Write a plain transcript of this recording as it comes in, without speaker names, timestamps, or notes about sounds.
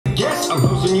Guess I'm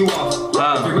hosing you off.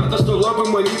 If your mouth is still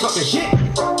open when you talking shit,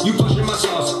 you flushing my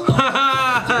sauce.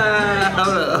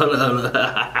 Hold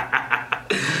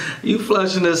up. You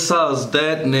flushing this sauce.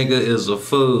 That nigga is a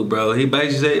fool, bro. He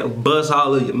basically said, bust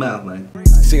all of your mouth, man.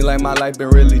 Seem like my life been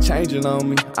really changing on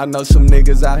me. I know some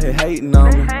niggas out here hating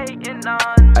on me.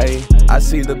 Ay, I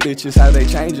see the bitches how they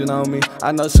changing on me.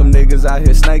 I know some niggas out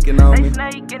here snaking on me.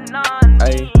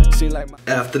 Ay, seem like my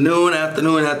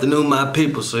afternoon, my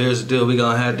people. So here's the deal. We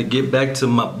gonna have to get back to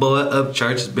my boy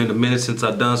Upchurch. It's been a minute since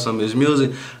I done some of his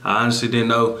music. I honestly didn't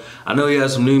know. I know he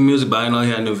had some new music, but I didn't know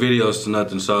he had new videos to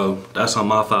nothing. So that's on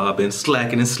my fault. I've been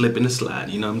slacking and slipping and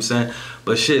sliding. You know what I'm saying?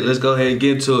 But shit, let's go ahead and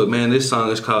get to it, man. This song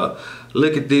is called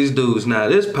Look at These Dudes. Now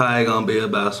this probably gonna be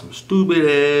about some stupid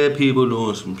ass people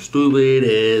doing some stupid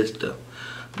ass stuff.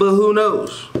 But who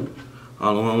knows?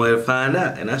 Only one way to find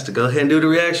out, and that's to go ahead and do the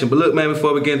reaction. But look, man,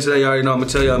 before we get into that, you already know I'm gonna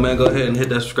tell y'all, man, go ahead and hit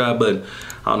that subscribe button.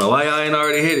 I don't know why y'all ain't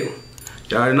already hit it.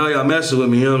 Y'all already know y'all messing with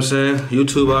me, you know what I'm saying?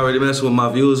 YouTube already messing with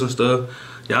my views and stuff.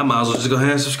 Y'all might as well just go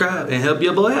ahead and subscribe and help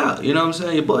your boy out, you know what I'm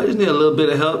saying? Your boy just need a little bit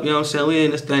of help, you know what I'm saying? We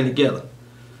in this thing together.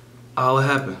 Oh, what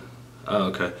happened? Oh,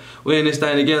 okay. We're in this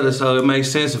thing together, so it makes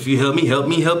sense if you help me help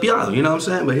y'all, you know what I'm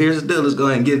saying? But here's the deal, let's go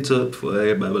ahead and get to it before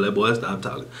everybody let boy stop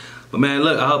talking. But man,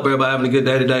 look, I hope everybody having a good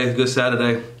day today, a good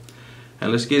Saturday.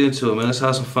 And let's get into it, man. Let's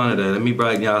have some fun today. Let me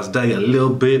brighten y'all's day a little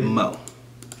bit more.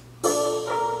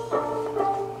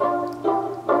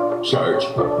 Church.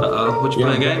 Uh-oh, what you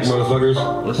playing games?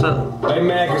 Motherfuckers. What's up? Hey,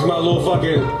 Mac, it's my little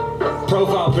fucking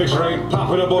profile picture ain't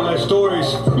popping up on their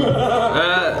stories.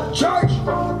 Church!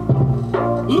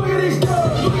 Look at these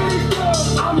dudes! Look at these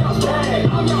dudes! I'm your dad!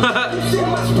 I'm your dad! You see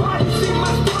my spot? You see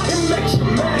my spot? It makes you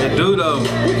mad. It do, though.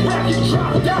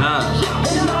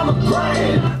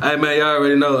 Hey, man, y'all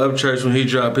already know Upchurch, when he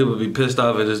drop, people be pissed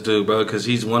off at this dude, bro, because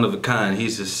he's one of a kind.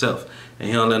 He's himself. And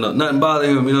he don't let nothing bother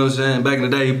him, you know what I'm saying? Back in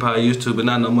the day, he probably used to, but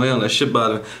not no more. He don't let shit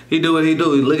bother him. He do what he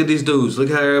do. Look at these dudes. Look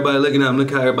how everybody looking at him.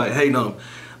 Look how everybody hating on him.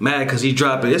 Mad because he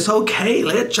drop it. It's okay.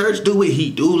 Let church do what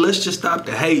he do. Let's just stop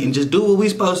the hate and just do what we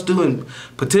supposed to do and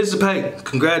participate.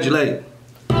 Congratulate.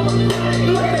 Look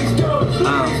at these dudes. Look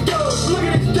at these dudes. Look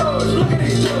at these dudes. Look at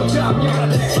these dudes.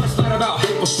 Let's talk about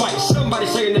hateful spite. Somebody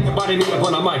say a nigga body me up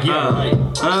on a mic. Yeah, right.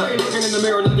 Say looking in the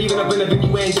mirror, not even up in a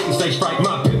venue and getting stage fright.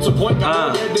 My pencil point got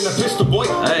more head than a pistol boy.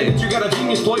 Hey, you got a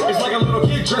genius point. It's like a little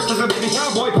kid dressed as a baby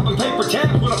cowboy popping paper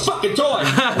tabs with a fucking toy.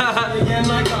 Again,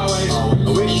 like always.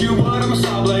 I wish you would. I'm a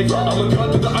saw blade. I'm a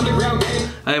cut through the underground game.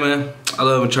 Hey man, I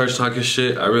love when church talking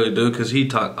shit. I really do, because he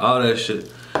talk all that shit.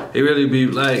 He really be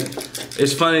like,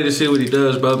 it's funny to see what he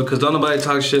does, bro, because don't nobody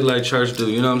talk shit like church do,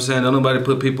 you know what I'm saying? Don't nobody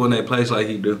put people in their place like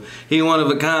he do. He one of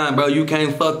a kind, bro. You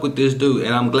can't fuck with this dude,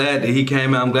 and I'm glad that he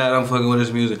came out. I'm glad I'm fucking with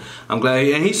his music. I'm glad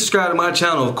and he subscribed to my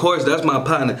channel. Of course, that's my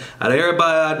partner. Out of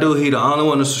everybody I do, he the only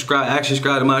one to actually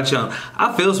subscribe to my channel.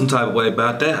 I feel some type of way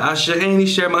about that. Ain't he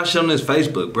share my shit on his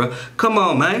Facebook, bro? Come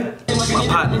on, man. My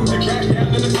partner.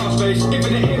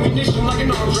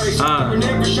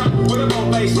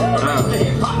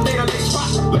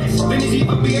 Then he's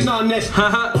even being honest.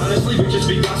 Honestly, we just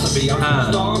be gossipy. I'm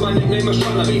a star, my nickname is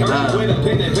Shanaby. With a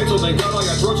pen and pencil, then got all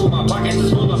your throats with my pockets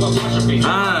is full of apostrophes.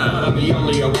 Gotta be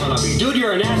only a wannabe. Dude,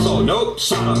 you're an asshole. Nope,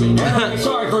 sodomy.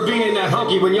 Sorry for being that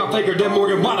honky when y'all figured them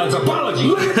Morgan Wallen's apology.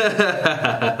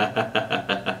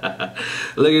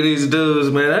 Look at these dudes,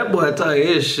 man. That boy talking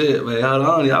his shit, man. Hold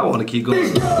on, y'all want to keep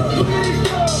going.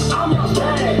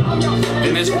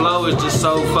 And his flow is just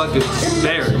so fucking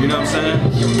there, you know what I'm saying?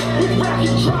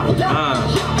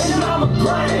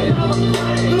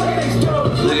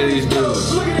 Look at these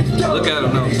dudes. Look at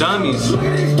them, no dummies.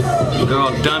 They're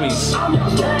all dummies.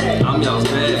 I'm y'all's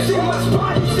dad.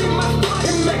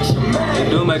 They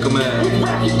do make them mad.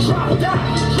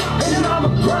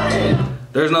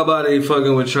 There's nobody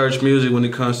fucking with church music when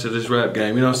it comes to this rap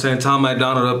game. You know what I'm saying? Tom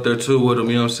McDonald up there too with him,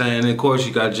 you know what I'm saying? And of course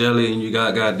you got Jelly and you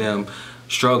got goddamn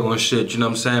Struggle and shit, you know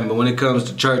what I'm saying? But when it comes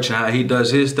to church and how he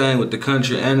does his thing with the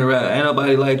country and the rap, ain't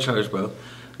nobody like church, bro.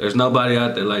 There's nobody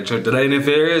out there like church today. And if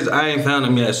there is, I ain't found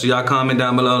him yet. So y'all comment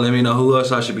down below, let me know who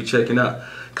else I should be checking out.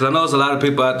 Cause I know there's a lot of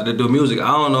people out there that do music. I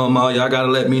don't know them all. Y'all gotta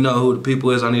let me know who the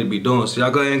people is I need to be doing. So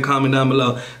y'all go ahead and comment down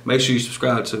below. Make sure you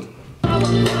subscribe too.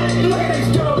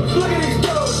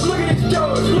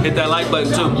 Hit that like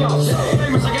button too. I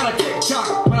got a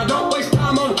TikTok, but I don't waste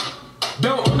time on.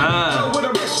 With a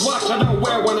wristwatch I don't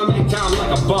wear when I'm in town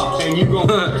like a boss. And you gon'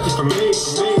 be thirsty for me.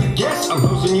 Guess I'm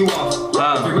hosing you off.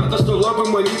 If your mouth is still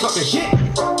open when you talking shit,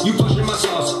 you flushing my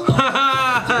sauce.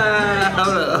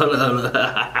 Hold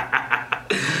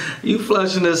up. You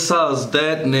flushing this sauce.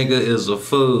 That nigga is a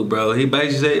fool, bro. He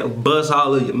basically said, bust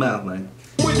all of your mouth, man.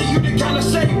 with it, you the kind of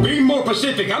say, be more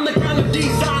Pacific. I'm the kind of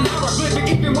design hieroglyphic.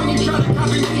 Even when you try to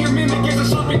copy me, your mimic is a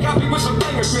sloppy copy with some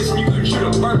bangers missing. You couldn't shoot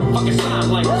a verbal fucking sign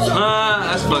like so.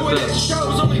 That's fucked up.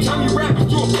 Shows only time you rap is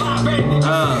to a fly bandit.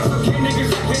 Okay,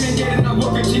 niggas, I can't get it. I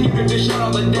will continue to dish out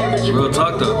all the damage. Real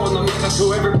talk though. On the mic,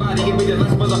 to everybody, give me the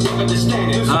last motherfucker to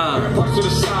stand it. Parts to the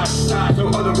side, so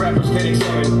other rappers can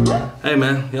examine. Hey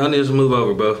man, y'all niggas move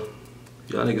over, bro.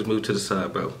 Y'all niggas move to the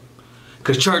side, bro.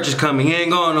 Cause Church is coming. He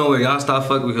ain't going nowhere. Y'all stop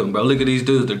fucking with him, bro. Look at these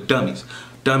dudes. They're dummies.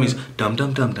 Dummies. Dumb,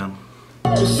 dumb, dumb, dumb.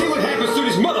 You see what happens to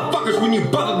these motherfuckers when you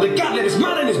bother the God that is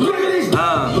mine and his blood.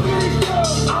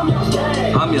 I'm y'all's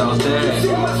dad. I'm y'all's dad.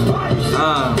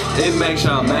 It makes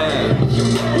y'all mad.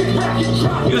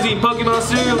 You was eating Pokemon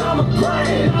cereal?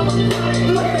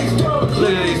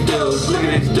 Look at these dudes. Look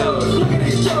at these dudes. Look at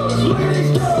these dudes. Look at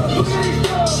these dudes. Look at these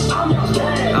dudes. I'm y'all's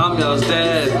dad. I'm y'all's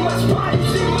dad.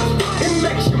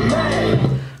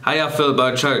 How y'all feel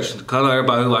about church? Cause I know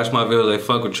everybody who watch my videos, they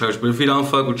fuck with church. But if you don't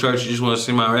fuck with church, you just want to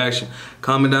see my reaction,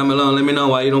 comment down below and let me know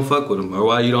why you don't fuck with him or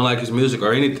why you don't like his music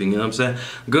or anything, you know what I'm saying?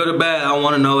 Good or bad, I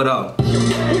want to know it all.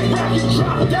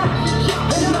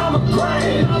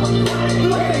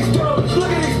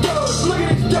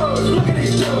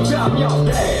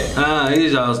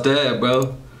 He's y'all's dad,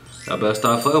 bro. Y'all better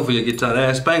start fucking before you get y'all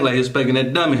ass spanked like he was spanking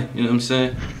that dummy, you know what I'm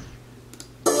saying?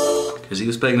 Cause he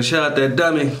was spanking the shit out that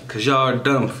dummy, cause y'all are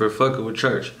dumb for fucking with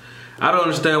church. I don't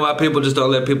understand why people just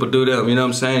don't let people do them, you know what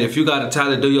I'm saying? If you got a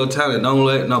talent, do your talent. Don't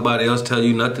let nobody else tell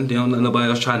you nothing. Don't let nobody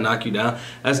else try to knock you down.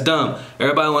 That's dumb.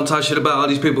 Everybody wanna talk shit about all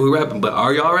these people who rapping, but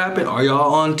are y'all rapping? Are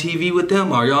y'all on TV with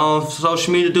them? Are y'all on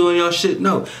social media doing y'all shit?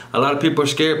 No. A lot of people are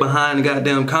scared behind the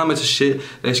goddamn comments and shit.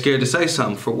 They're scared to say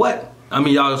something. For what? I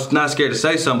mean, y'all not scared to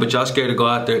say something, but y'all scared to go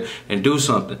out there and do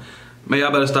something. Man,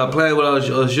 y'all better stop playing with us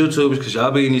YouTubers, cause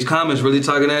y'all be in these comments really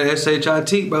talking that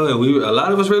SHIT, bro. And a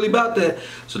lot of us really about that.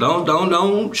 So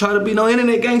don't try to be no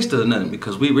internet gangster or nothing,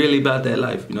 because we really about that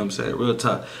life. You know what I'm saying? Real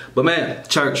talk. But man,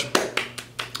 church,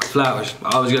 flowers.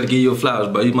 I always gotta give you flowers,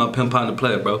 bro. You my pimp on the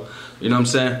player, bro. You know what I'm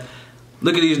saying?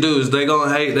 Look at these dudes. They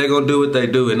gonna hate. They gonna do what they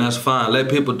do, and that's fine. Let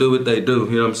people do what they do.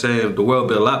 You know what I'm saying? The world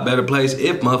be a lot better place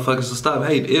if motherfuckers will stop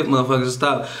hating. If motherfuckers will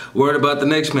stop worried about the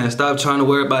next man. Stop trying to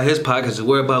worry about his pockets and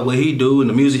worry about what he do and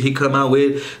the music he come out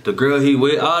with, the girl he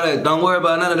with, all that. Don't worry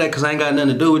about none of that, because I ain't got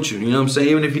nothing to do with you. You know what I'm saying?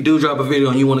 Even if you do drop a video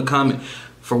and you want to comment,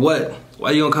 for what? Why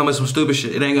you gonna comment some stupid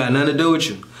shit? It ain't got nothing to do with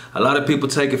you. A lot of people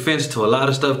take offense to a lot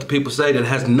of stuff that people say that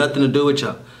has nothing to do with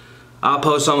y'all. I'll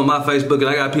post some on my Facebook and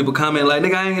I got people commenting like,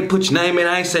 nigga, I ain't gonna put your name in,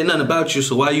 I ain't say nothing about you,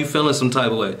 so why you feeling some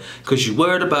type of way? Cause you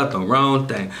worried about the wrong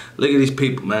thing. Look at these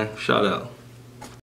people, man. Shout out.